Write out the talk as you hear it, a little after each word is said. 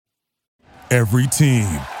Every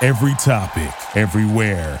team, every topic,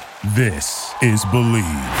 everywhere. This is Believe.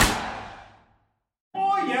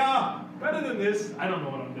 Oh yeah, better than this. I don't know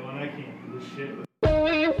what I'm doing. I can't do this shit.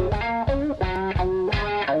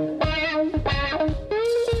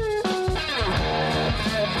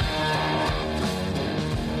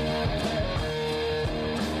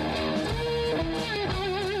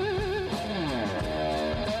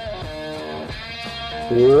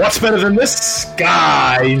 What's better than this?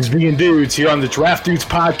 Guys being dudes here on the Draft Dudes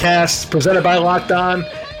podcast presented by Locked On.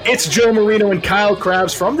 It's Joe Marino and Kyle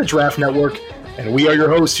Krabs from the Draft Network, and we are your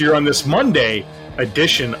hosts here on this Monday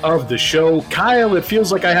edition of the show. Kyle, it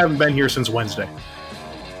feels like I haven't been here since Wednesday.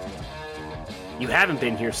 You haven't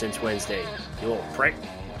been here since Wednesday, you little prick.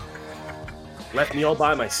 Left me all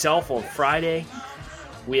by myself on Friday.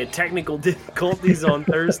 We had technical difficulties on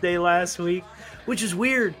Thursday last week, which is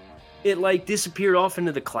weird. It disappeared off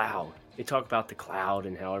into the cloud. They talk about the cloud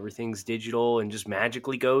and how everything's digital and just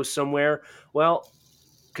magically goes somewhere. Well,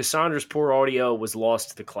 Cassandra's poor audio was lost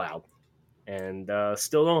to the cloud and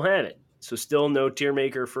still don't have it. So still no tier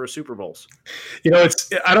maker for Super Bowls. You know,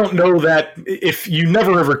 I don't know that if you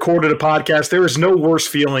never have recorded a podcast, there is no worse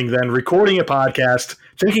feeling than recording a podcast,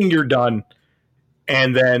 thinking you're done,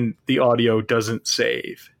 and then the audio doesn't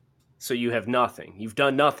save. So you have nothing. You've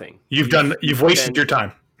done nothing. You've wasted your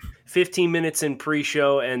time. 15 minutes in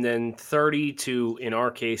pre-show and then 30 to, in our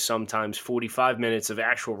case, sometimes 45 minutes of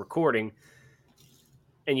actual recording.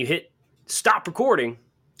 And you hit stop recording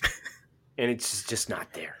and it's just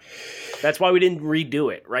not there. That's why we didn't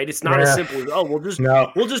redo it, right? It's not as simple as,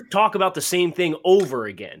 we'll just talk about the same thing over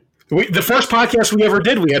again. The first podcast we ever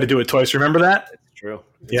did, we had to do it twice. Remember that? That's true.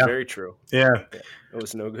 It's very true. Yeah. It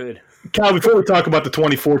was no good. Kyle, before we talk about the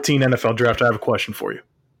 2014 NFL draft, I have a question for you.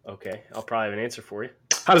 Okay. I'll probably have an answer for you.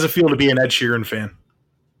 How does it feel to be an Ed Sheeran fan?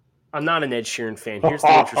 I'm not an Ed Sheeran fan. Here's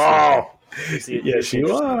the interesting thing. Yes,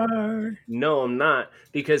 you are. No, I'm not.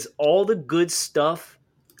 Because all the good stuff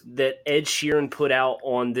that Ed Sheeran put out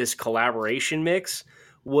on this collaboration mix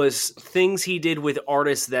was things he did with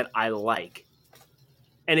artists that I like.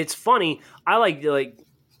 And it's funny. I like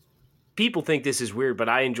people think this is weird, but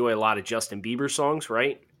I enjoy a lot of Justin Bieber songs,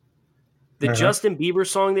 right? The Justin Bieber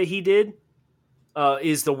song that he did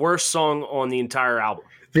is the worst song on the entire album.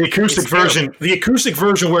 The acoustic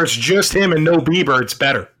version where it's just him and no Bieber, it's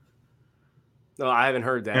better. No, I haven't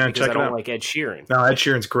heard that because I don't like Ed Sheeran. No, Ed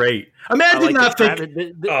Sheeran's great. I mean, I did not think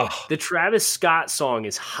the Travis Scott song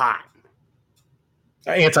is hot.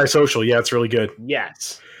 Antisocial, yeah, it's really good.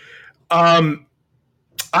 Yes. I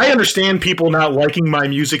understand people not liking my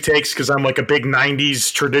music takes because I'm like a big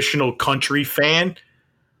 90s traditional country fan.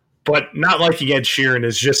 But not liking Ed Sheeran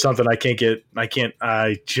is just something I can't get.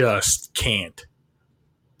 I just can't.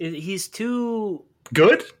 He's too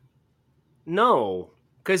good? No,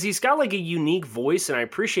 because he's got a unique voice, and I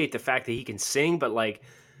appreciate the fact that he can sing, but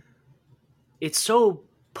it's so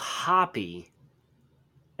poppy.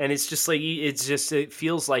 And it's just it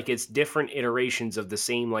feels like it's different iterations of the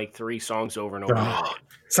same three songs over and over again.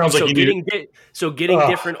 Sounds like getting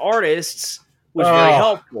different artists was very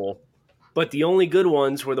helpful. But the only good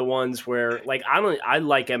ones were the ones where, I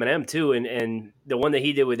like Eminem too, and the one that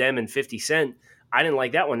he did with M and 50 Cent, I didn't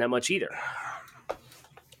like that one that much either.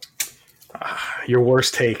 Your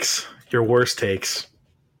worst takes.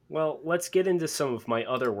 Well, let's get into some of my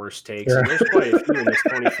other worst takes. And there's quite a few in this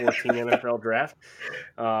 2014 NFL draft.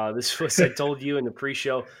 This was, I told you in the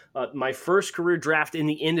pre-show, my first career draft in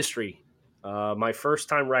the industry. My first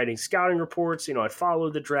time writing scouting reports. I'd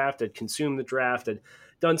followed the draft, I'd consumed the draft, I'd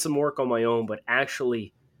done some work on my own, but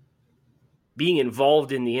actually being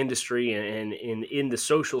involved in the industry and in the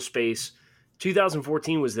social space,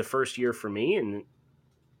 2014 was the first year for me, and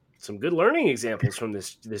some good learning examples from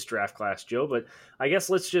this draft class, Joe. But I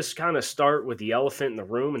guess let's just kind of start with the elephant in the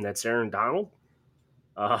room, and that's Aaron Donald.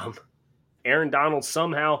 Aaron Donald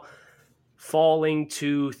somehow falling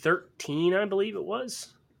to 13, I believe it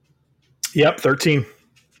was. Yep, 13.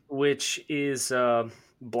 Which is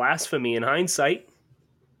blasphemy in hindsight.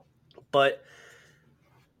 But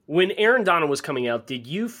when Aaron Donald was coming out, did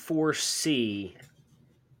you foresee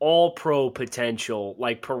all-pro potential,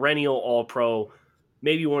 perennial all-pro,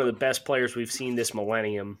 maybe one of the best players we've seen this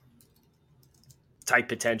millennium type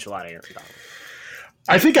potential out of Aaron Donald?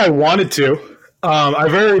 I think I wanted to. I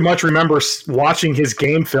very much remember watching his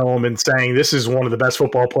game film and saying, this is one of the best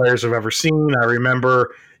football players I've ever seen. I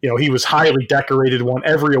remember, he was highly decorated, won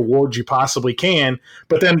every award you possibly can.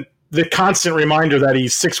 But then the constant reminder that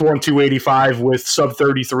he's 6'1", 285 with sub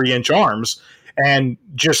 33-inch arms, and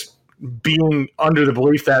just being under the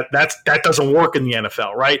belief that that doesn't work in the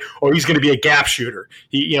NFL, right? Or he's going to be a gap shooter,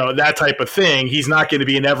 that type of thing. He's not going to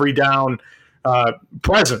be an every down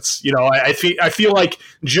presence. You know, I feel like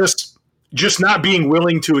just not being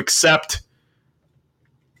willing to accept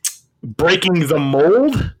breaking the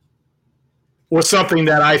mold was something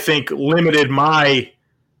that I think limited my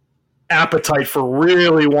appetite for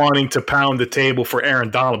really wanting to pound the table for Aaron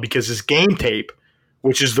Donald, because his game tape,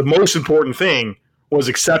 which is the most important thing, was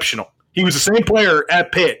exceptional. He was the same player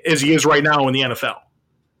at Pitt as he is right now in the NFL.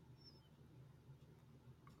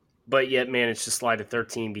 But yet managed to slide to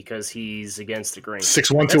 13 because he's against the grain.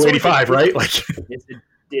 6'1", 285, right? Like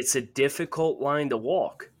it's a difficult line to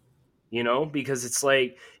walk, you know, because it's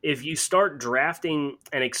like if you start drafting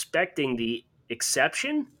and expecting the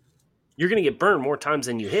exception, you're going to get burned more times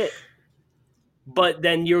than you hit. But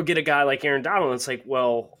then you'll get a guy like Aaron Donald, and it's like,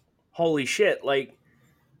 well, holy shit, like,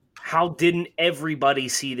 how didn't everybody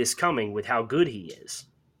see this coming with how good he is?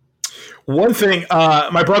 One thing,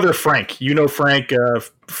 my brother Frank, you know Frank.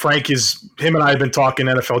 Him and I have been talking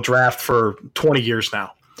NFL draft for 20 years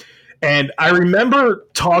now. And I remember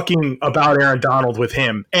talking about Aaron Donald with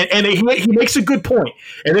him, and he makes a good point.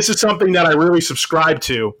 And this is something that I really subscribe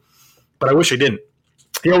to, but I wish I didn't.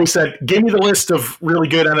 He always said, give me the list of really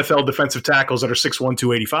good NFL defensive tackles that are 6'1",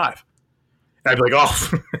 285. And I'd be like,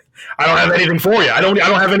 oh, I don't have anything for you. I don't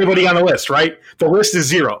have anybody on the list, right? The list is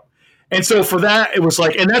 0. And so for that, it was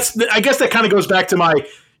like, and I guess that kind of goes back to my,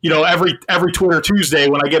 you know, every Twitter Tuesday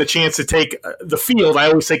when I get a chance to take the field, I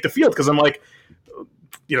always take the field because I'm like,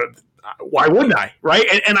 you know, why wouldn't I, right?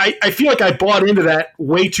 And I feel like I bought into that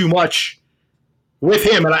way too much with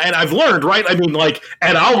him, and I've learned, right? I mean, like,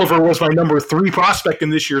 Ed Oliver was my number 3 prospect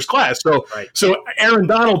in this year's class. So, right. So Aaron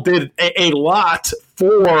Donald did a lot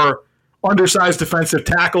for undersized defensive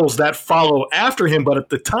tackles that follow after him, but at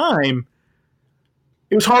the time,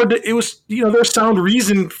 it was hard to. It was, you know, there's sound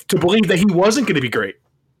reason to believe that he wasn't going to be great.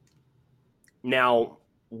 Now,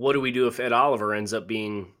 what do we do if Ed Oliver ends up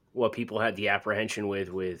being what people had the apprehension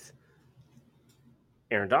with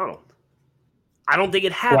Aaron Donald? I don't think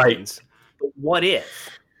it happens. Right. But what if?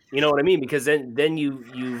 You know what I mean? Because then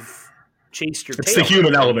you've chased your tail. It's the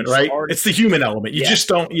human element, right? It's the human element. You just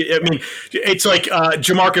don't – I mean, it's like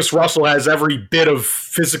Jamarcus Russell has every bit of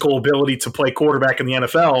physical ability to play quarterback in the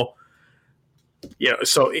NFL. You know,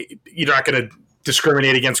 so you're not going to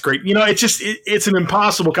discriminate against great – you know, it's just it's an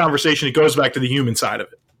impossible conversation. It goes back to the human side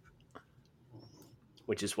of it.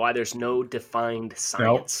 Which is why there's no defined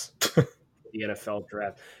science. Nope. The NFL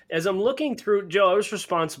draft. As I'm looking through, Joe, I was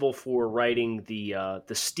responsible for writing the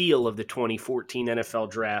steal of the 2014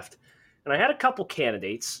 NFL draft, and I had a couple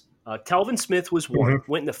candidates. Telvin Smith was one,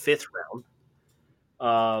 went in the 5th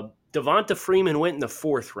round. Devonta Freeman went in the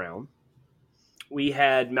 4th round. We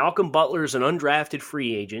had Malcolm Butler as an undrafted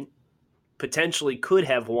free agent, potentially could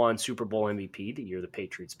have won Super Bowl MVP the year the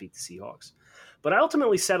Patriots beat the Seahawks. But I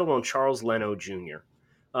ultimately settled on Charles Leno Jr.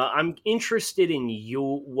 I'm interested in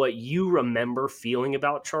what you remember feeling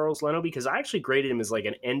about Charles Leno, because I actually graded him as like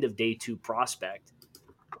an end of day 2 prospect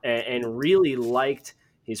and really liked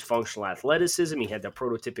his functional athleticism. He had that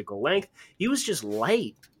prototypical length. He was just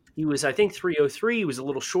light. He was, I think, 303. He was a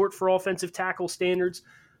little short for offensive tackle standards.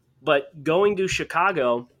 But going to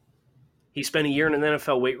Chicago, he spent a year in an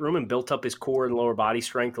NFL weight room and built up his core and lower body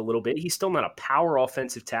strength a little bit. He's still not a power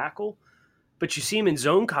offensive tackle, but you see him in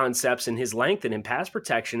zone concepts and his length and in pass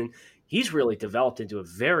protection, and he's really developed into a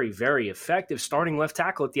very, very effective starting left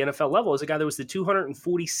tackle at the NFL level as a guy that was the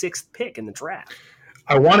 246th pick in the draft.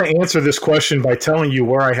 I want to answer this question by telling you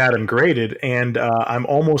where I had him graded, and I'm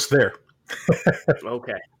almost there.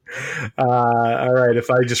 Okay. All right.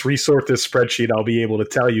 If I just resort this spreadsheet, I'll be able to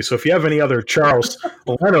tell you. So if you have any other Charles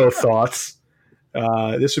Leno thoughts,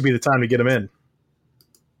 this would be the time to get them in.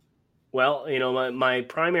 Well, you know, my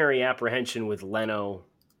primary apprehension with Leno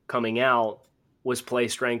coming out was play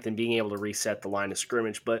strength and being able to reset the line of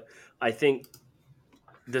scrimmage. But I think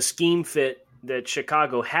the scheme fit that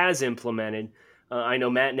Chicago has implemented, I know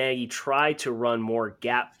Matt Nagy tried to run more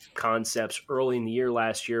gap concepts early in the year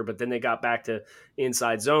last year, but then they got back to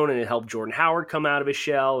inside zone, and it helped Jordan Howard come out of his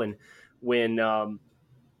shell. And when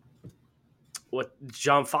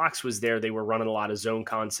John Fox was there, they were running a lot of zone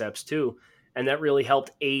concepts too. And that really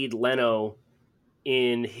helped aid Leno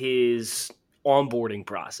in his onboarding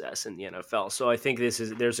process in the NFL. So I think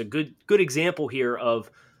there's a good example here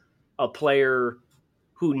of a player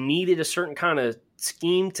who needed a certain kind of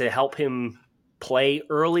scheme to help him play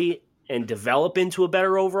early and develop into a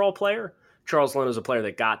better overall player. Charles Leno is a player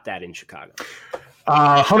that got that in Chicago.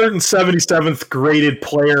 177th graded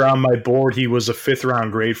player on my board. He was a 5th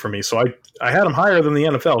round grade for me. So I had him higher than the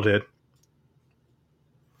NFL did.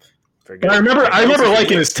 And I remember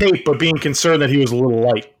liking his tape, but being concerned that he was a little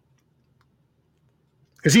light.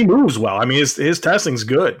 Because he moves well. I mean, his testing's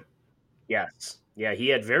good. Yes. Yeah, he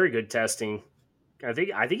had very good testing. I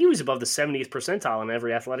think he was above the 70th percentile in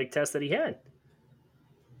every athletic test that he had.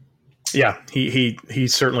 Yeah, he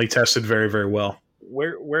certainly tested very, very well.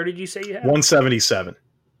 Where did you say you had? 177.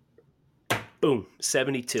 Boom,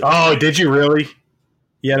 72. Oh, did you really?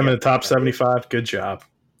 You had him in the top 75? Good job.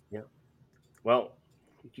 Yeah. Well,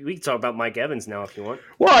 we can talk about Mike Evans now if you want.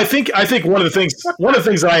 Well, I think one of the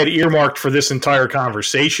things that I had earmarked for this entire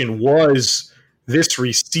conversation was this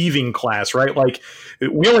receiving class, right? Like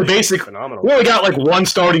we only got like one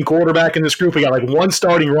starting quarterback in this group. We got like one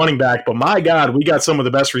starting running back, but my God, we got some of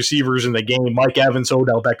the best receivers in the game. Mike Evans,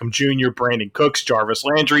 Odell Beckham Jr., Brandon Cooks, Jarvis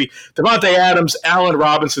Landry, Davante Adams, Allen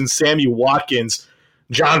Robinson, Sammy Watkins,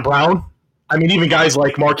 John Brown. I mean, even guys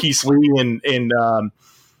like Marquise Lee and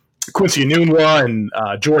Quincy Enunwa and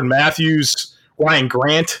Jordan Matthews, Ryan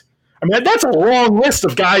Grant. I mean, that's a long list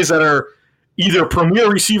of guys that are either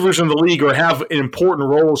premier receivers in the league or have important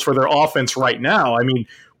roles for their offense right now. I mean,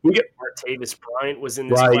 we get Martavis Bryant was in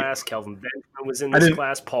this class. Kelvin Benjamin was in this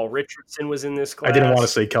class. Paul Richardson was in this class. I didn't want to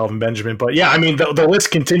say Kelvin Benjamin, but yeah, I mean, the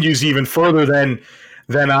list continues even further than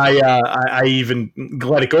I even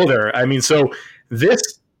let it go there. I mean, so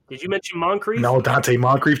this. Did you mention Moncrief? No, Dante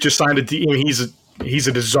Moncrief just signed a deal. He's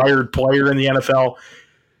a desired player in the NFL.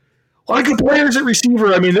 A lot of good players at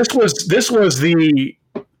receiver. I mean, this was the.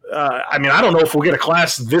 I mean, I don't know if we'll get a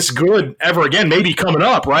class this good ever again. Maybe coming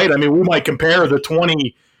up, right? I mean, we might compare the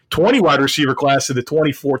 2020 wide receiver class to the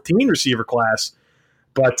 2014 receiver class.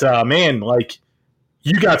 But man, like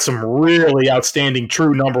you got some really outstanding,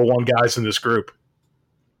 true number one guys in this group.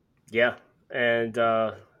 Yeah, and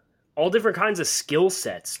all different kinds of skill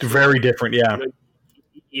sets. Very different, yeah.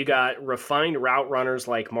 You got refined route runners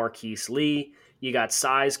like Marquise Lee. You got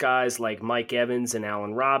size guys like Mike Evans and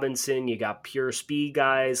Allen Robinson. You got pure speed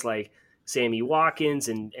guys like Sammy Watkins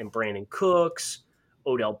and Brandon Cooks.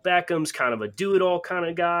 Odell Beckham's kind of a do-it-all kind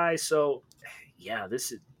of guy. So, yeah,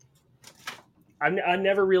 this is – I've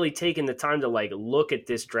never really taken the time to, like, look at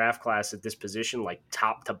this draft class at this position, like,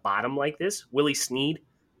 top to bottom like this. Willie Snead,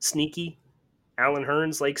 sneaky. Allen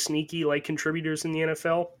Hurns, like, sneaky, like, contributors in the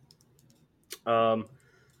NFL.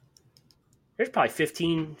 There's probably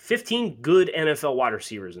 15 good NFL wide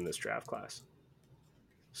receivers in this draft class.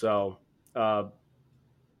 So,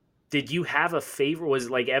 did you have a favorite? Was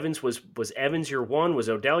like Evans was Evans your one? Was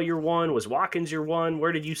Odell your one? Was Watkins your one?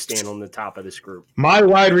 Where did you stand on the top of this group? My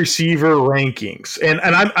wide receiver rankings, and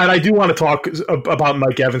I do want to talk about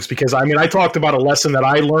Mike Evans because I mean I talked about a lesson that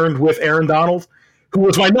I learned with Aaron Donald, who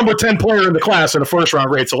was my number 10 player in the class in a first-round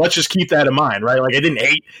grade. So let's just keep that in mind, right? Like, I didn't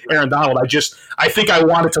hate Aaron Donald. I think I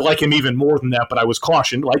wanted to like him even more than that, but I was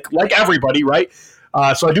cautioned, like everybody, right?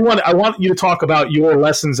 So I want you to talk about your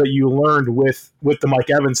lessons that you learned with the Mike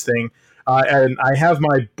Evans thing. And I have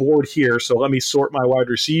my board here, so let me sort my wide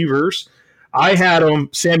receivers. I had him,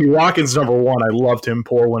 Sammy Watkins, number 1. I loved him,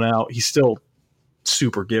 pour one out. He's still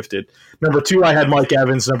super gifted. Number 2, I had Mike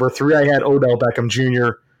Evans. Number 3, I had Odell Beckham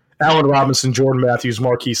Jr., Allen Robinson, Jordan Matthews,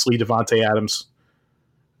 Marquise Lee, Davante Adams.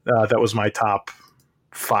 That was my top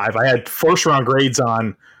 5. I had first-round grades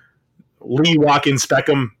on Lee, Watkins,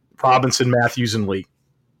 Beckham, Robinson, Matthews, and Lee.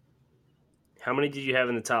 How many did you have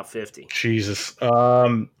in the top 50? Jesus.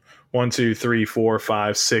 1, 2, 3, 4,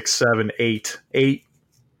 5, 6, 7, 8. 8.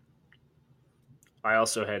 I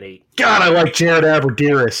also had 8. God, I like Jared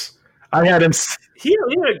Abbrederis. I had him. He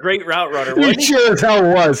had a great route runner. He sure as hell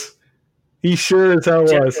was. He sure as hell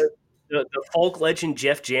was. The folk legend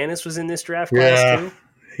Jeff Janis was in this draft class too.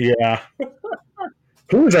 Yeah.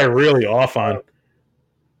 Who was I really off on?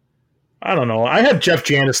 I don't know. I had Jeff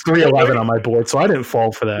Janis 311 on my board, so I didn't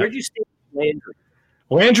fall for that. Where'd you stand Landry?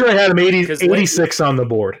 Landry, I had him 86 on the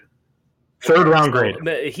board. Third round grade.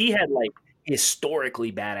 He had like historically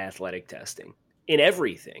bad athletic testing in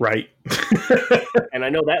everything. Right. And I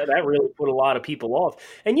know that really put a lot of people off.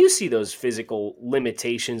 And you see those physical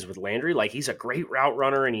limitations with Landry. Like, he's a great route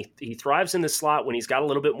runner, and he thrives in the slot when he's got a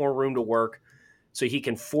little bit more room to work, so he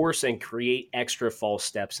can force and create extra false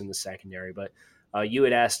steps in the secondary. But you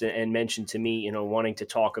had asked and mentioned to me, wanting to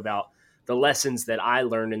talk about the lessons that I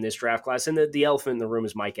learned in this draft class. And the elephant in the room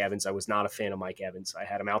is Mike Evans. I was not a fan of Mike Evans. I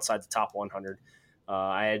had him outside the top 100.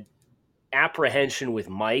 I had apprehension with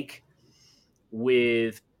Mike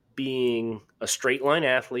with being a straight line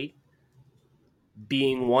athlete,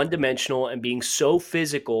 being one-dimensional, and being so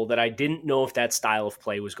physical that I didn't know if that style of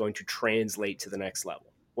play was going to translate to the next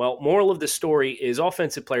level. Well, moral of the story is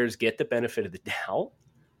offensive players get the benefit of the doubt,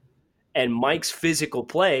 and Mike's physical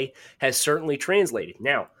play has certainly translated.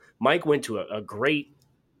 Now, Mike went to a great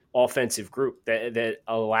offensive group that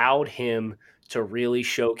allowed him to really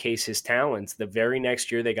showcase his talents. The very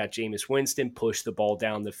next year, they got Jameis Winston, pushed the ball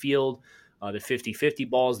down the field, the 50-50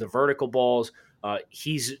 balls, the vertical balls.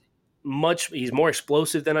 He's more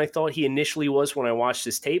explosive than I thought he initially was when I watched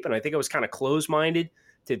his tape, and I think I was kind of closed-minded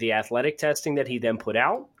to the athletic testing that he then put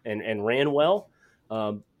out and ran well.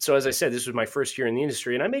 So as I said, this was my first year in the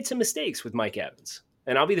industry, and I made some mistakes with Mike Evans.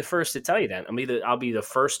 And I'll be the first to tell you that. I'll be the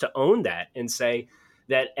first to own that and say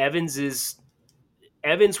that Evans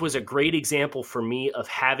was a great example for me of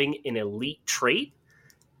having an elite trait,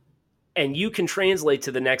 and you can translate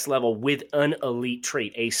to the next level with an elite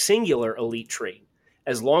trait, a singular elite trait,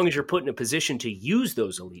 as long as you're put in a position to use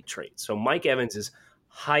those elite traits. So Mike Evans is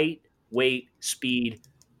height, weight, speed,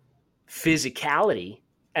 physicality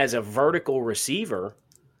as a vertical receiver,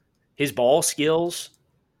 his ball skills,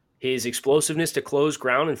 his explosiveness to close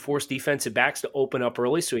ground and force defensive backs to open up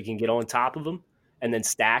early so he can get on top of them and then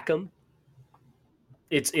stack them.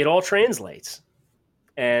 It all translates.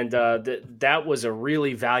 And that was a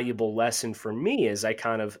really valuable lesson for me as I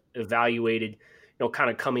kind of evaluated,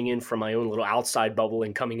 kind of coming in from my own little outside bubble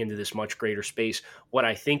and coming into this much greater space, what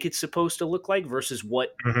I think it's supposed to look like versus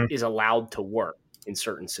what is allowed to work in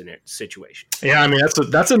certain situations. Yeah, I mean,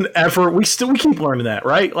 that's an effort. We keep learning that,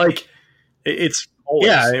 right? Like, it's always.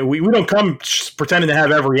 Yeah, we don't come pretending to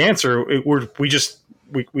have every answer. We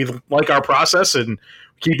like our process and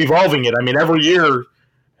keep evolving it. I mean, every year,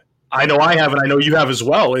 I know I have, and I know you have as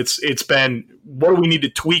well. It's been, what do we need to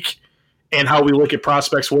tweak and how we look at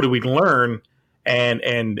prospects? What do we learn?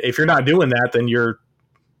 And if you're not doing that, then you're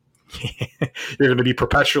going to be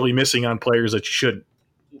perpetually missing on players that you shouldn't.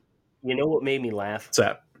 You know what made me laugh? What's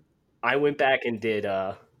that? I went back and did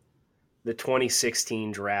the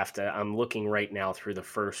 2016 draft. I'm looking right now through the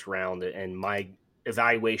first round, and my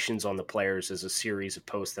evaluations on the players is a series of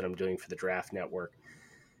posts that I'm doing for the Draft Network.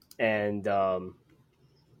 And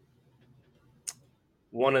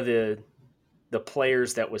one of the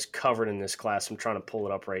players that was covered in this class, I'm trying to pull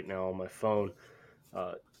it up right now on my phone,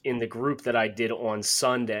 in the group that I did on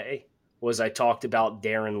Sunday, I talked about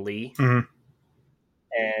Darren Lee. Mm-hmm.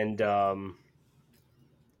 And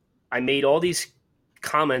I made all these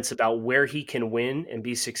comments about where he can win and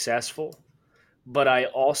be successful, but I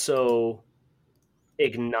also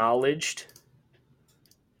acknowledged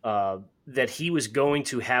that he was going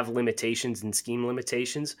to have limitations and scheme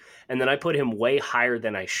limitations, and then I put him way higher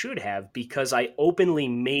than I should have because I openly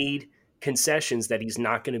made concessions that he's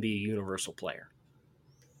not going to be a universal player.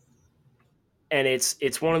 And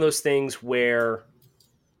it's one of those things where,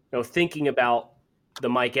 thinking about the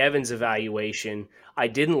Mike Evans evaluation, I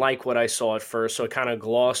didn't like what I saw at first, so I kind of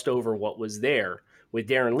glossed over what was there. With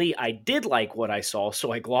Darren Lee, I did like what I saw,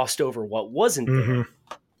 so I glossed over what wasn't there.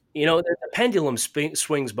 The pendulum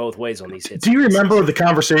swings both ways on these hits. Do you remember the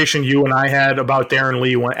conversation you and I had about Darren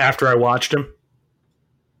Lee after I watched him?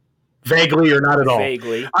 Vaguely or not at all?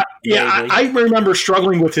 Vaguely. I remember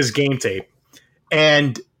struggling with his game tape.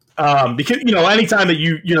 And because, anytime that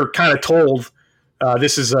you're kind of told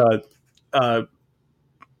this is a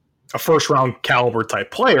first round caliber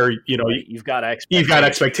type player, you've got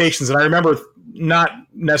expectations. And I remember not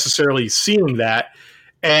necessarily seeing that.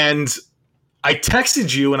 And I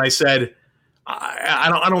texted you and I said,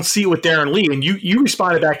 I don't see it with Darren Lee. And you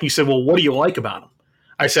responded back and you said, well, what do you like about him?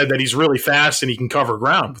 I said that he's really fast and he can cover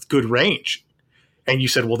ground with good range. And you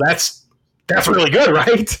said, well, that's really good,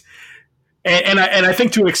 right? And I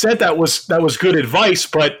think to an extent that was good advice,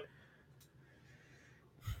 but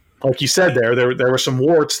like you said, there were some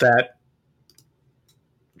warts that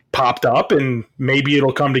popped up, and maybe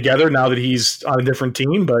it'll come together now that he's on a different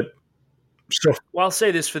team. But still, well, I'll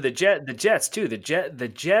say this for the Jets too.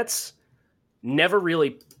 The Jets never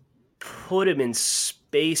really put him in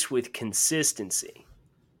space with consistency.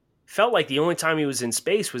 Felt like the only time he was in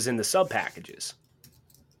space was in the sub packages,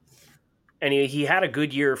 and he had a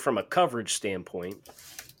good year from a coverage standpoint.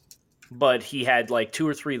 But he had like 2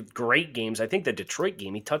 or 3 great games. I think the Detroit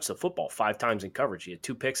game, he touched the football 5 times in coverage. He had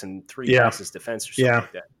 2 picks and 3 passes defense or something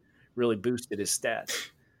like that. Really boosted his stats.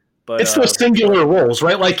 But it's those singular roles,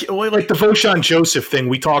 right? Like the Voshon Joseph thing.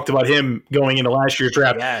 We talked about him going into last year's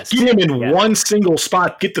draft. Yes. Get him in one single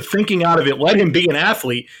spot. Get the thinking out of it. Let him be an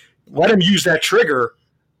athlete. Let him use that trigger.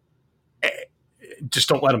 Just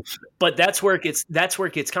don't let him. But that's where it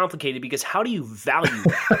gets complicated, because how do you value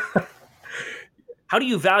that? How do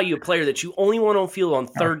you value a player that you only want on field on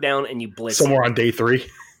third down and you blitz somewhere on day 3?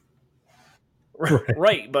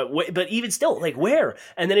 Right, but even still, like, where?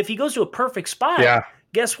 And then if he goes to a perfect spot,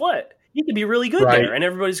 guess what? He could be really good there, and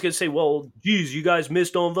everybody's going to say, "Well, geez, you guys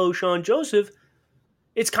missed on Voshon Joseph."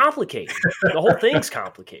 It's complicated. The whole thing's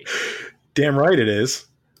complicated. Damn right it is.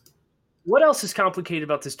 what else is complicated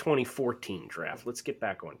about this 2014 draft? Let's get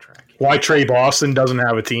back on track. Why Trey Boston doesn't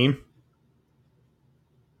have a team?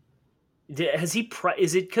 Has he?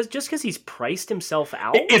 Is it because he's priced himself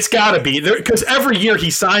out? It's got to be because every year he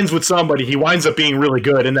signs with somebody, he winds up being really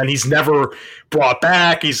good, and then he's never brought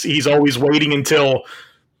back. He's always waiting until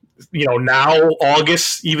now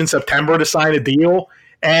August, even September to sign a deal.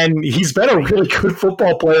 And he's been a really good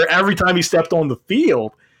football player every time he stepped on the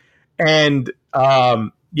field. And I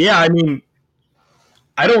mean,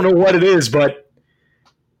 I don't know what it is, but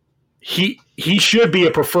he should be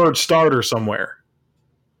a preferred starter somewhere.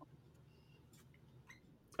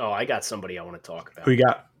 Oh, I got somebody I want to talk about. Who you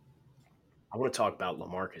got? I want to talk about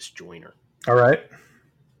Lamarcus Joyner. All right.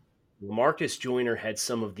 Lamarcus Joyner had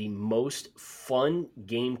some of the most fun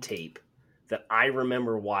game tape that I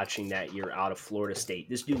remember watching that year out of Florida State.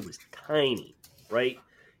 This dude was tiny, right?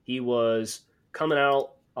 He was coming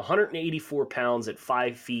out 184 pounds at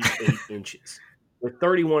 5 feet 8 inches with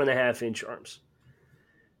 31.5-inch arms.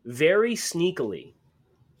 Very sneakily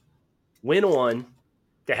went on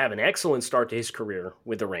to have an excellent start to his career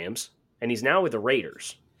with the Rams, and he's now with the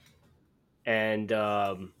Raiders. And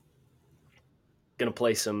going to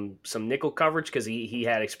play some nickel coverage because he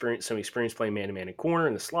had some experience playing man-to-man in corner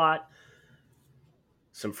in the slot,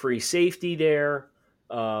 some free safety there.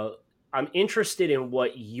 I'm interested in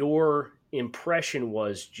what your impression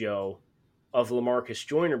was, Joe, of Lamarcus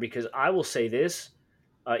Joyner, because I will say this.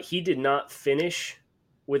 He did not finish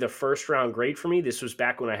with a first-round grade for me. This was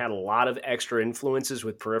back when I had a lot of extra influences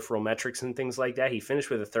with peripheral metrics and things like that. He finished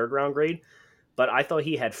with a third-round grade, but I thought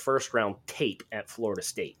he had first-round tape at Florida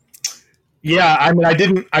State. Yeah, I mean,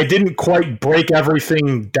 I didn't quite break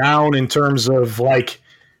everything down in terms of like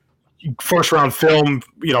first-round film,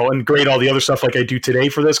 and grade all the other stuff like I do today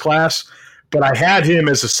for this class. But I had him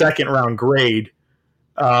as a second-round grade.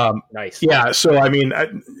 Nice. Yeah, so I mean,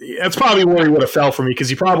 that's probably where he would have fell for me because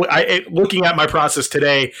he probably, looking at my process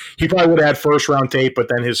today, he probably would have had first round tape, but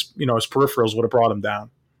then his peripherals would have brought him down.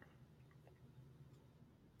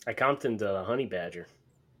 I comped him to Honey Badger.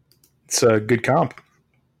 It's a good comp.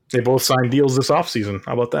 They both signed deals this offseason.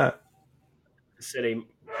 How about that? I said a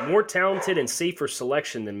more talented and safer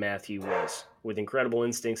selection than Matthew was, with incredible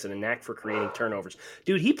instincts and a knack for creating turnovers.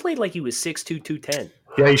 Dude, he played like he was 6'2", 210.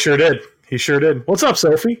 Yeah, he sure did. He sure did. What's up,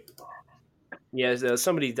 Sophie? Yeah,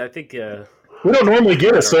 somebody, I think... we don't normally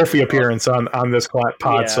get a Sophie appearance on this pod,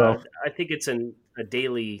 yeah, so... I think it's a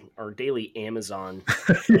daily Amazon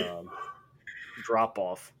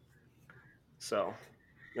drop-off. So,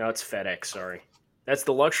 no, it's FedEx, sorry. That's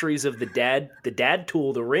the luxuries of the dad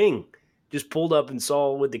tool, the Ring. Just pulled up and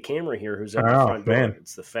saw with the camera here who's at the front door. Man.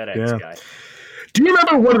 It's the FedEx guy. Do you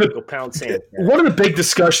remember one of the big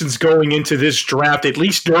discussions going into this draft, at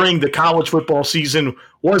least during the college football season,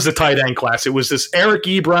 was the tight end class? It was this Eric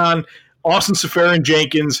Ebron, Austin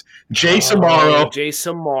Seferian-Jenkins, Jay Samaro.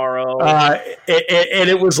 And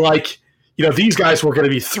it was like, these guys were going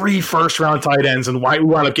to be 3 first-round tight ends, and we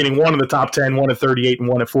wound up getting one in the top 10, one at 38, and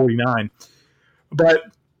one at 49. But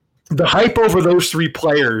the hype over those 3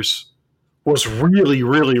 players was really,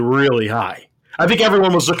 really, really high. I think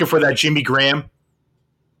everyone was looking for that Jimmy Graham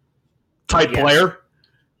type player.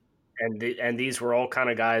 And these were all kind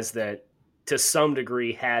of guys that, to some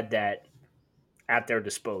degree, had that at their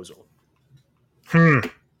disposal.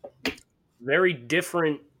 Very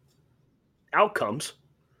different outcomes.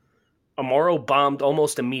 Amaro bombed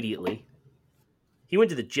almost immediately. He went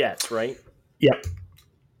to the Jets, right? Yep.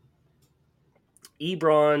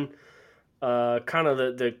 Ebron, kind of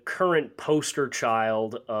the current poster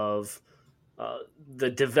child of the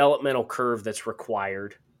developmental curve that's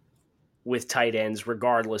required with tight ends,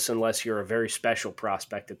 regardless, unless you're a very special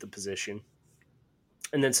prospect at the position.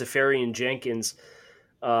 And then Seferian-Jenkins,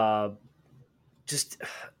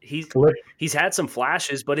 he's had some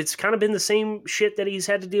flashes, but it's kind of been the same shit that he's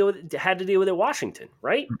had to deal with at Washington,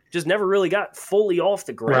 right? Just never really got fully off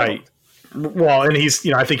the ground. Right. Well, and he's,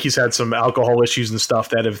 I think he's had some alcohol issues and stuff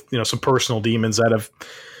that have, some personal demons that have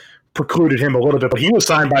precluded him a little bit. But he was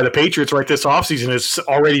signed by the Patriots right this offseason. Has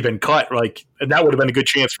already been cut, and that would have been a good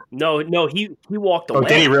chance. No, he walked away. Oh,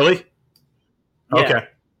 did he really? Yeah. Okay.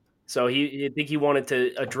 So I think he wanted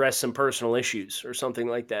to address some personal issues or something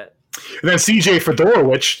like that. And then CJ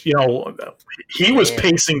Fedorowicz, he was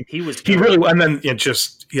pacing. He really, and then it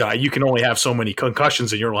just, you can only have so many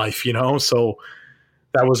concussions in your life, so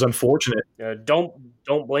that was unfortunate. Don't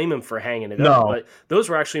blame him for hanging it up. But those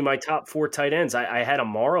were actually my top 4 tight ends. I had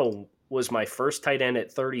Amaro was my first tight end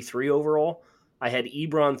at 33 overall. I had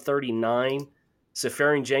Ebron 39,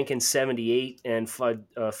 Seferian-Jenkins 78, and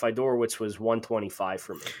Fedorowicz was 125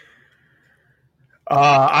 for me.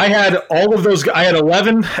 I had all of those. I had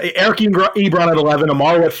 11. Eric Ebron at 11.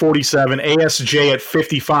 Amaro at 47. ASJ at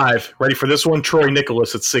 55. Ready for this one? Troy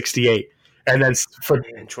Nicholas at 68. And then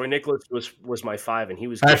Troy Nicholas was my 5, and he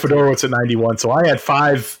was. I had Fedorowicz at 91. So I had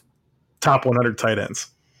 5 top 100 tight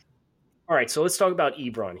ends. All right, so let's talk about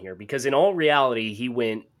Ebron here, because in all reality, he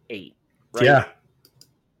went 8. Right? Yeah.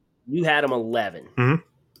 You had him 11, mm-hmm.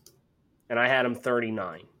 and I had him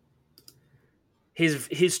 39.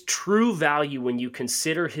 His true value, when you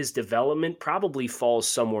consider his development, probably falls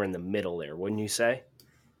somewhere in the middle there, wouldn't you say?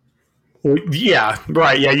 Well, yeah,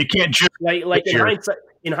 right. Yeah, you can't just like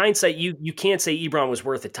in hindsight, you can't say Ebron was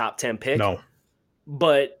worth a top 10 pick. No,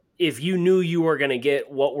 but if you knew you were going to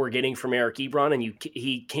get what we're getting from Eric Ebron, and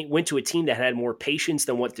he went to a team that had more patience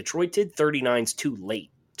than what Detroit did, 39's too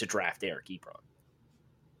late to draft Eric Ebron.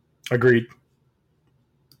 Agreed.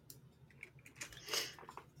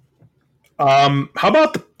 How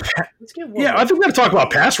about the? I think we got to talk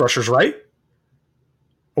about pass rushers, right?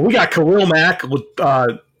 Well, we got Khalil Mack,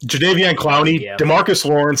 Jadeveon Clowney, DeMarcus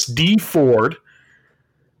Lawrence, D Ford,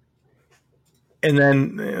 and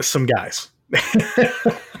then some guys.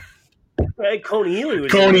 Coney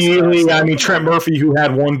Ealy. Trent Murphy, who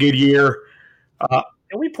had one good year.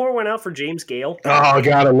 Can we pour one out for James Gale? Oh,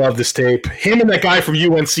 God, I love this tape. Him and that guy from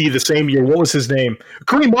UNC the same year. What was his name?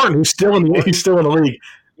 Kareem Martin, who's still in the league.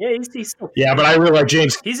 Yeah, he's still. Yeah, but I really like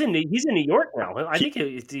James. He's in New York now. I think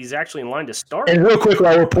he's actually in line to start. And real quick,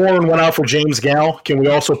 while we're pouring one out for James Gale, can we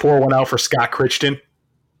also pour one out for Scott Crichton?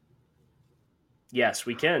 Yes,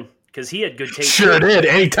 we can, because he had good tape. Sure did,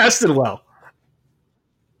 and he tested well.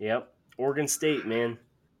 Yep, Oregon State, man.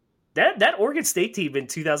 That Oregon State team in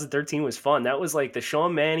 2013 was fun. That was like the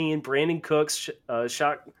Sean Mannion, Brandon Cooks,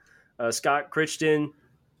 Scott Crichton.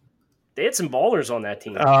 They had some ballers on that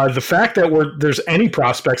team. The fact that there's any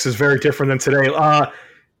prospects is very different than today.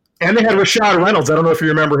 And they had Rashad Reynolds. I don't know if you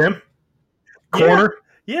remember him. Corner.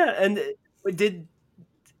 Yeah, and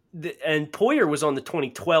Poyer was on the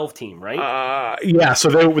 2012 team, right? Yeah, so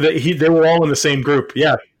they were all in the same group.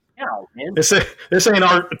 Yeah. Yeah, man. This ain't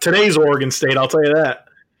today's Oregon State, I'll tell you that.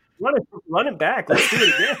 Run it back. Let's do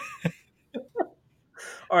it again.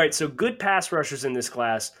 All right, so good pass rushers in this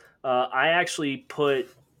class. I actually put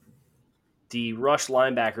the rush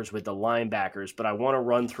linebackers with the linebackers, but I want to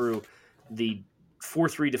run through the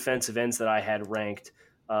 4-3 defensive ends that I had ranked.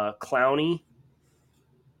 Clowney,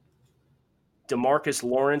 DeMarcus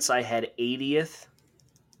Lawrence, I had 80th.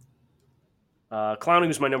 Clowney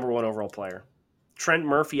was my number 1 overall player. Trent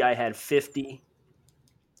Murphy, I had 50.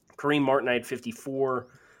 Kareem Martin, I had 54.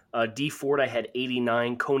 D Ford, I had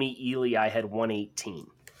 89. Coney Ealy, I had 118.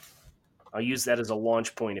 I'll use that as a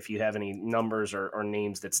launch point if you have any numbers or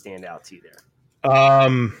names that stand out to you there.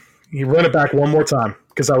 You run it back one more time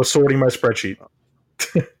because I was sorting my spreadsheet.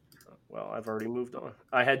 Well, I've already moved on.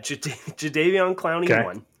 I had Jadeveon Clowney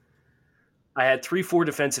 1. I had 3-4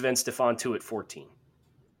 defensive end Stephon Tuitt 14.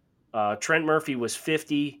 Trent Murphy was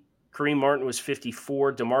 50. Kareem Martin was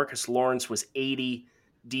 54. DeMarcus Lawrence was 80.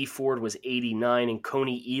 D Ford was 89. And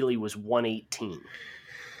Coney Ealy was 118.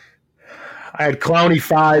 I had Clowney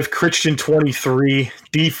 5, Crichton 23,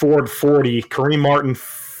 D Ford 40, Kareem Martin,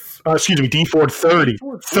 D Ford 30.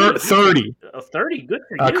 30. 30, good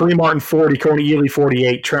for you. Kareem Martin 40, Coney Ealy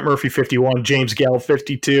 48, Trent Murphy 51, James Gale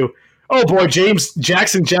 52. Oh boy, James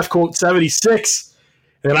Jackson Jeffcoat 76.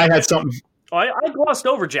 And then I had something. Oh, I glossed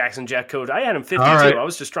over Jackson Jeffcoat. I had him 52. Right. I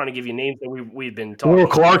was just trying to give you names that we'd been talking about.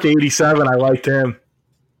 Will Clark 87. I liked him.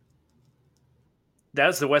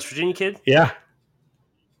 That's the West Virginia kid? Yeah.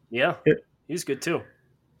 Yeah. He's good too.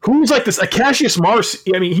 Who's like this? Cassius Marsh.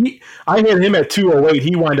 I mean, I had him at 208.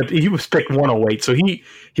 He was picked 108. So he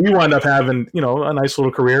wound up having, a nice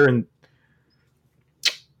little career. And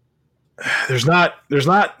there's not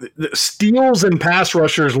steals and pass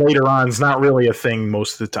rushers later on is not really a thing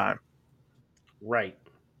most of the time. Right.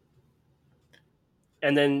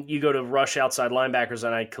 And then you go to rush outside linebackers,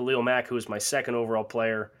 and I had Khalil Mack, who was my 2nd overall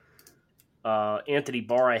player. Anthony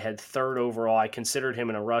Barr, I had 3rd overall. I considered him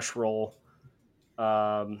in a rush role.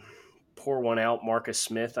 Pour one out. Marcus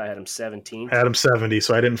Smith, I had him 17. I had him 70,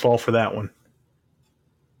 so I didn't fall for that one.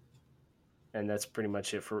 And that's pretty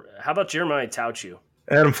much it for. How about Jeremiah Tauchu?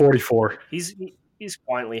 I had him 44. He's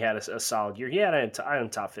quietly had a solid year. I had him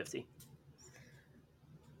top 50.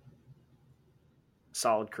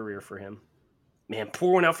 Solid career for him. Man,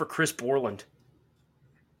 pour one out for Chris Borland.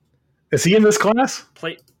 Is he in this class?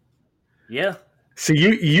 Yeah. See,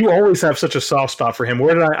 you always have such a soft spot for him.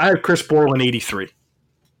 Where did I have Chris Borland 83.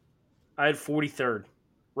 I had 43rd,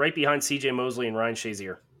 right behind C.J. Mosley and Ryan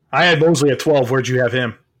Shazier. I had Mosley at 12. Where'd you have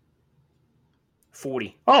him?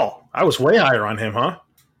 40. Oh, I was way higher on him, huh?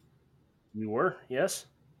 You were, yes.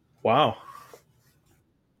 Wow.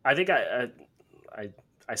 I think I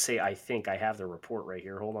say I think I have the report right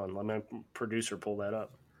here. Hold on, let my producer pull that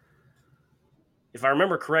up. If I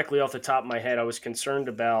remember correctly off the top of my head, I was concerned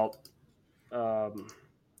about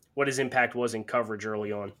what his impact was in coverage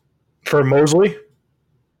early on. For Mosley?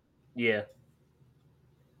 Yeah.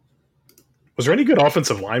 Was there any good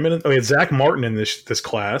offensive linemen? We had Zach Martin in this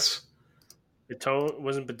class.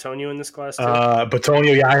 Wasn't Bitonio in this class too?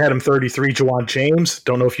 Bitonio, yeah, I had him 33. Juwan James,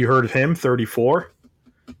 don't know if you heard of him, 34.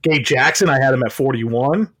 Gabe Jackson, I had him at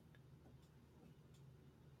 41.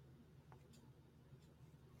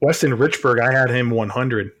 Weston Richburg, I had him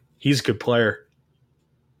 100. He's a good player.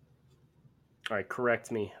 All right,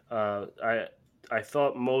 correct me. I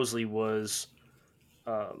thought Mosley was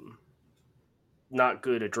not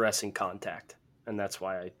good addressing contact, and that's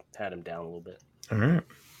why I had him down a little bit. All right.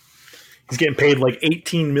 He's getting paid like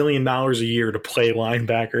 $18 million a year to play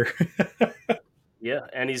linebacker. Yeah,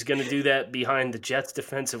 and he's going to do that behind the Jets'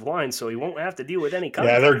 defensive line, so he won't have to deal with any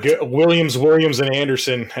contact. Yeah, they're good. Williams, and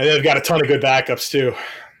Anderson. And they've got a ton of good backups, too.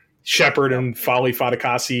 Shepard and Foley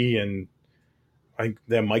Fadakasi and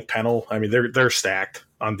then Mike Pennell. I mean, they're stacked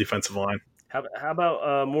on defensive line. How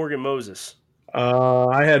about Morgan Moses?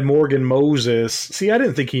 I had Morgan Moses. See, I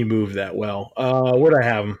didn't think he moved that well. Where'd I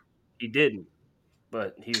have him? He didn't,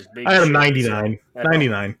 but he was big. I had him 99.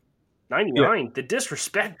 99. 99? Yeah. The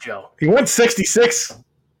disrespect, Joe. He went 66.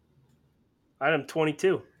 I had him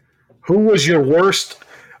 22. Who was your worst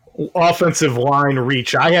offensive line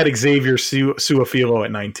reach? I had Xavier Suafilo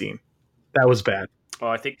at 19. That was bad. Oh,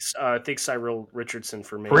 I think Cyril Richardson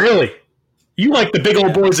for me. Really? You like the big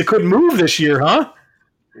old boys that couldn't move this year, huh?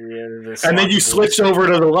 Yeah. And then you switched over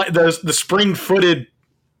to the spring-footed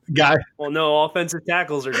guy. Well, no, offensive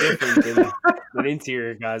tackles are different than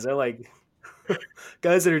interior guys. I like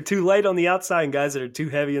guys that are too light on the outside and guys that are too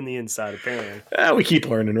heavy on the inside, apparently. We keep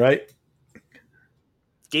learning, right?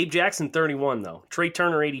 Gabe Jackson, 31, though. Trey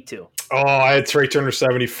Turner, 82. Oh, I had Trey Turner,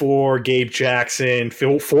 74. Gabe Jackson,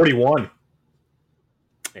 41.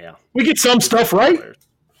 Yeah. We get some stuff right.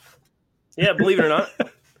 Yeah, believe it or not.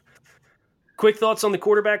 Quick thoughts on the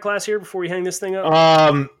quarterback class here before we hang this thing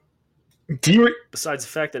up? Besides the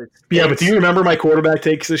fact that it's... Yeah, but do you remember my quarterback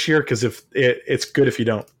takes this year? Because it's good if you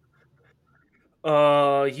don't.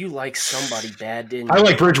 You like somebody bad, didn't you? I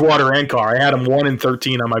like Bridgewater and Carr. I had him 1 and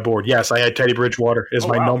 13 on my board. Yes, I had Teddy Bridgewater as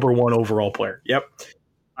my number one overall player. Yep.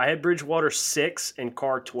 I had Bridgewater 6 and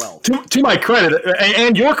Carr 12. To my credit,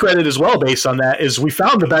 and your credit as well based on that, is we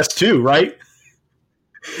found the best two, right?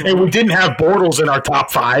 Mm-hmm. And we didn't have Bortles in our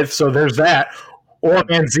top 5, so there's that. Or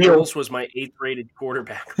Manziel. Bortles was my 8th-rated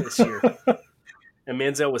quarterback this year. And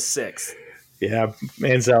Manziel was 6th. Yeah,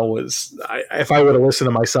 Manziel was – if I would have listened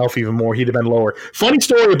to myself even more, he'd have been lower. Funny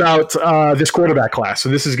story about this quarterback class, so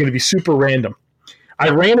this is going to be super random. I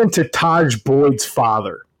ran into Taj Boyd's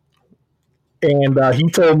father, and he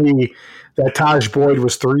told me that Taj Boyd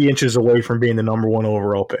was 3 inches away from being the number 1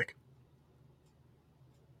 overall pick.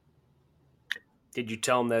 Did you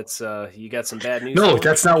tell him that's you got some bad news? No,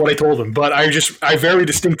 that's not what I told him, but I very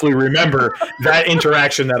distinctly remember that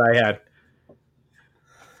interaction that I had.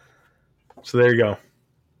 So there you go.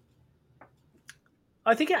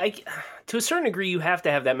 I think to a certain degree you have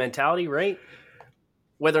to have that mentality, right?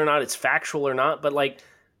 Whether or not it's factual or not, but like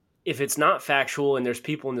if it's not factual and there's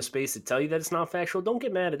people in the space that tell you that it's not factual, don't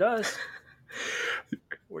get mad at us.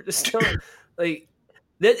 We're just telling, like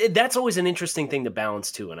that's always an interesting thing to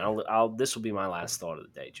balance too. And this will be my last thought of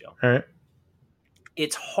the day, Joe. All right.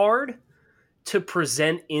 It's hard to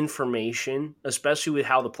present information, especially with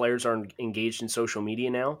how the players are engaged in social media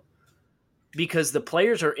now, because the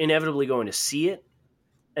players are inevitably going to see it,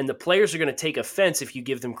 and the players are going to take offense if you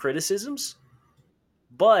give them criticisms.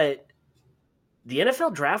 But the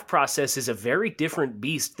NFL draft process is a very different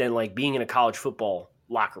beast than like being in a college football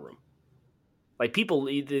locker room. Like people,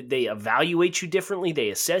 they evaluate you differently, they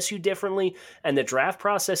assess you differently, and the draft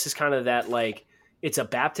process is kind of that like it's a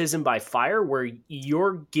baptism by fire where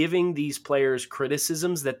you're giving these players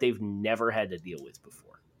criticisms that they've never had to deal with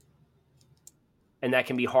before. And that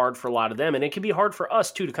can be hard for a lot of them. And it can be hard for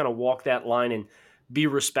us, too, to kind of walk that line and be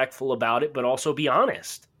respectful about it, but also be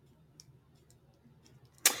honest.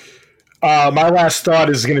 My last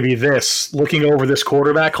thought is going to be this. Looking over this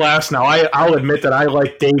quarterback class, now I'll admit that I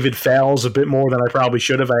like David Fales a bit more than I probably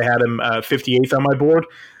should have. I had him 58th on my board.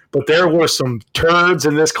 But there were some turds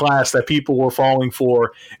in this class that people were falling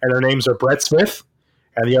for, and their names are Brett Smith,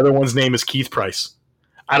 and the other one's name is Keith Price.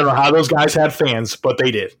 I don't know how those guys had fans, but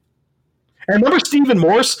they did. And remember Stephen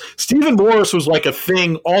Morris? Stephen Morris was like a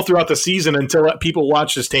thing all throughout the season until people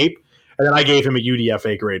watched his tape, and then I gave him a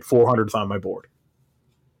UDFA grade, 400th on my board.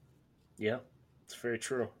 Yeah, it's very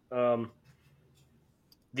true.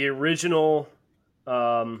 The original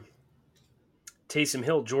Taysom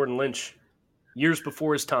Hill, Jordan Lynch, years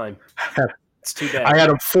before his time. It's too bad. I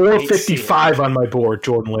had him 455 on my board,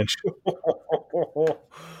 Jordan Lynch.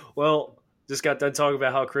 Well, just got done talking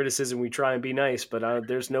about how criticism we try and be nice, but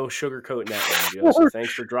there's no sugarcoating that one, Joe. So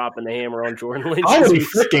thanks for dropping the hammer on Jordan Lynch. How many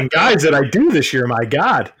freaking guys did I do this year? My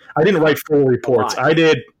God. I didn't write full reports. I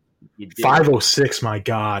did 506. My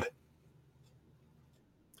God.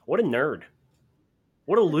 What a nerd.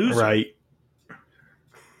 What a loser. Right.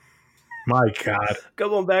 My God.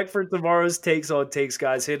 Come on back for tomorrow's Takes on Takes,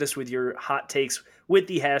 guys. Hit us with your hot takes with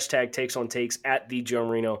the hashtag Takes on Takes at the Joe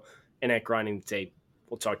Marino and at Grinding the Tape.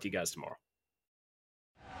 We'll talk to you guys tomorrow.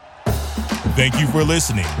 Thank you for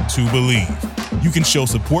listening to Believe. You can show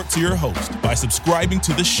support to your host by subscribing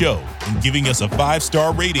to the show and giving us a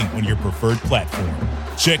 5-star rating on your preferred platform.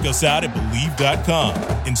 Check us out at Believe.com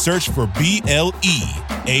and search for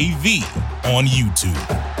BLEAV on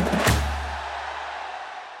YouTube.